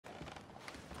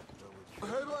Hey,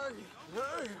 lady.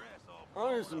 Hey.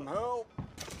 I need some help.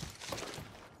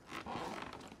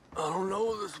 I don't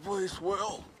know this place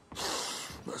well.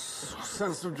 Let's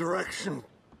sense of direction.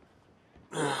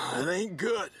 It ain't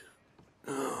good.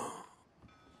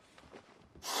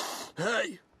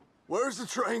 Hey, where's the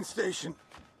train station?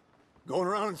 Going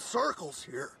around in circles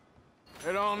here.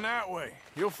 Head on that way.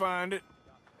 You'll find it.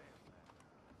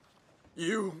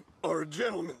 You are a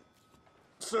gentleman,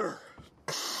 sir.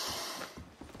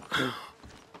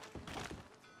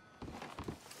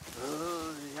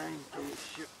 Yankee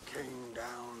ship came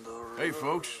down the road. Hey,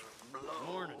 folks.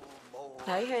 Morning.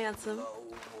 Hey, handsome.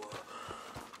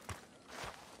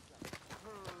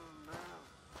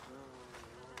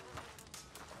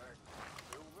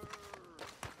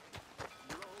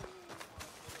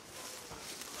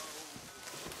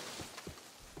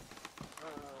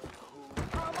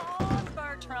 Come on,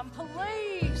 Bertram,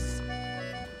 police!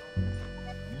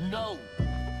 No.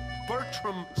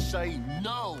 Bertram, say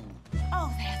no.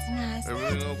 Oh, that's nice.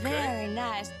 Everything That's okay? very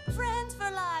nice. Friends for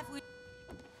life.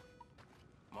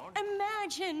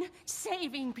 Imagine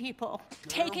saving people,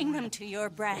 taking them to your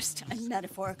breast, and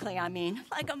metaphorically, I mean,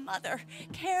 like a mother,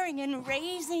 caring and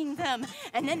raising them,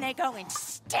 and then they go and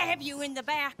stab you in the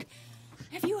back.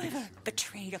 Have you ever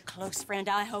betrayed a close friend?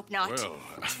 I hope not. Well,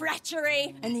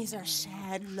 Treachery. And these are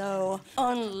sad, low,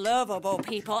 unlovable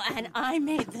people, and I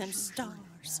made them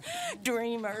stars,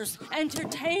 dreamers,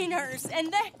 entertainers,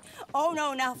 and they... Oh,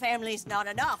 no, now family's not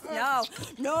enough.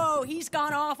 No, he's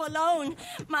gone off alone.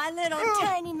 My little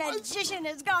tiny magician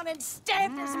has gone and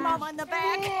stabbed his mama in the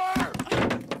back.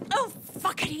 Oh,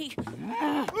 fuckity.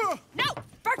 No,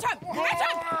 Bertram!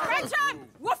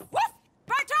 Woof, woof!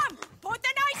 Bertram, put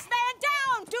the nice man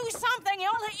down! Do something,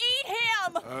 you'll eat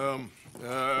him!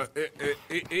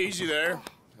 Easy there.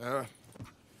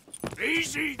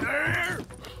 Easy there!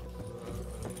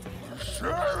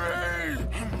 Sherry!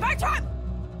 Bertram!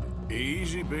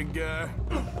 Easy, big guy.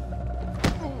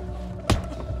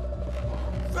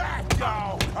 That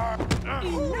dog!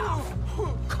 Enough!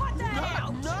 Cut that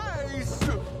out! Nice!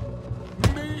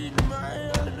 Mean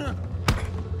man!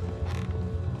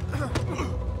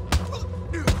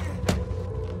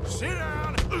 Sit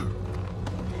down.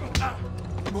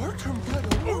 Bertram got a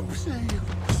whoopsie.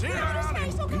 Sit down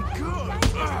and be good.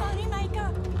 Moneymaker!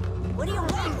 What are you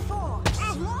waiting for?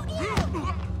 Slug him!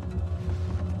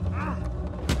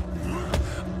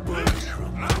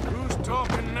 Who's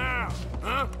talking now?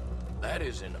 Huh? That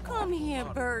isn't a... Come here,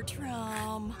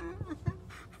 Bertram.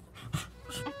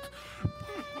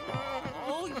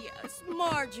 Oh, yes,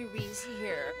 Marjorie's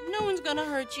here. No one's gonna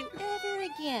hurt you ever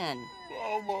again.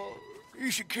 Mama,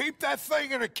 you should keep that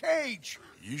thing in a cage.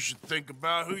 You should think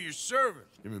about who you're serving.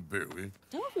 Give me a beer, will you?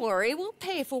 Don't worry, we'll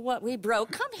pay for what we broke.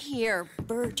 Come here,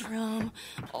 Bertram.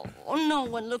 Oh, no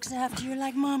one looks after you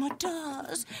like Mama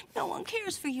does. No one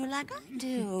cares for you like I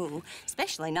do.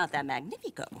 Especially not that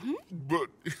Magnifico, But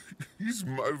he's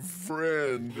my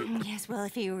friend. Yes, well,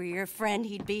 if he were your friend,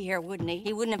 he'd be here, wouldn't he?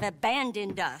 He wouldn't have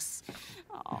abandoned us.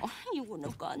 Oh, you wouldn't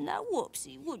have gotten that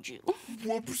whoopsie, would you?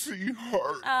 Whoopsie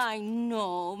heart. I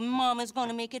know. Mama's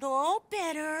gonna make it all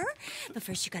better. But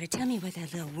first, you gotta tell me where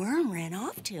that little worm ran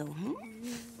off to,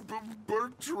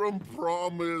 Bertram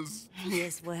promised.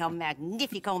 Yes, well,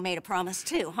 Magnifico made a promise,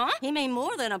 too, huh? He made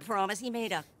more than a promise. He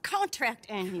made a contract,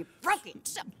 and he broke it.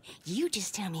 So, you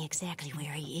just tell me exactly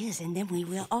where he is, and then we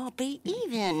will all be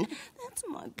even. That's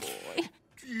my boy.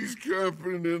 He's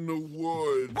camping in the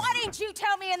woods. Why didn't you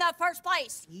tell me in the first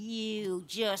place? You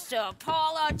just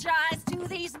apologize to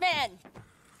these men.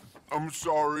 I'm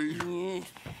sorry.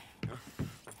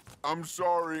 I'm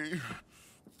sorry.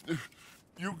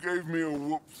 You gave me a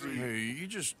whoopsie. Hey, you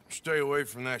just stay away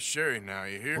from that sherry now,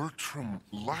 you hear? Bertram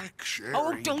likes Sherry.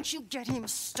 Oh, don't you get him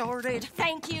started.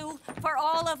 Thank you for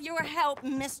all of your help,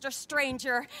 Mr.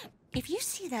 Stranger. If you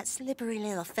see that slippery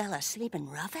little fella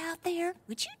sleeping rough out there,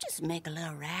 would you just make a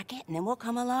little racket and then we'll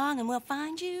come along and we'll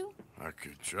find you? I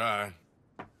could try.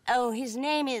 Oh, his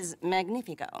name is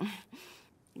Magnifico.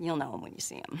 You'll know him when you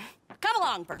see him. Come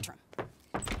along, Bertram.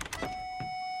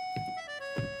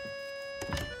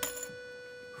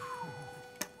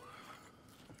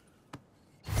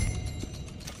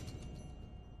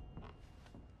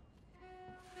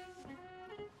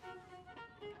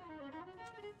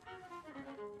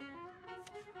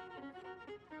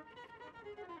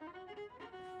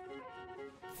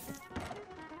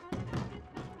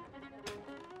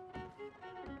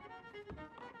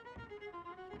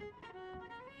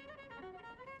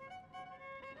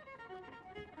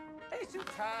 Ain't you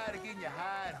tired of getting your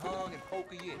hide hung and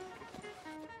poker yet?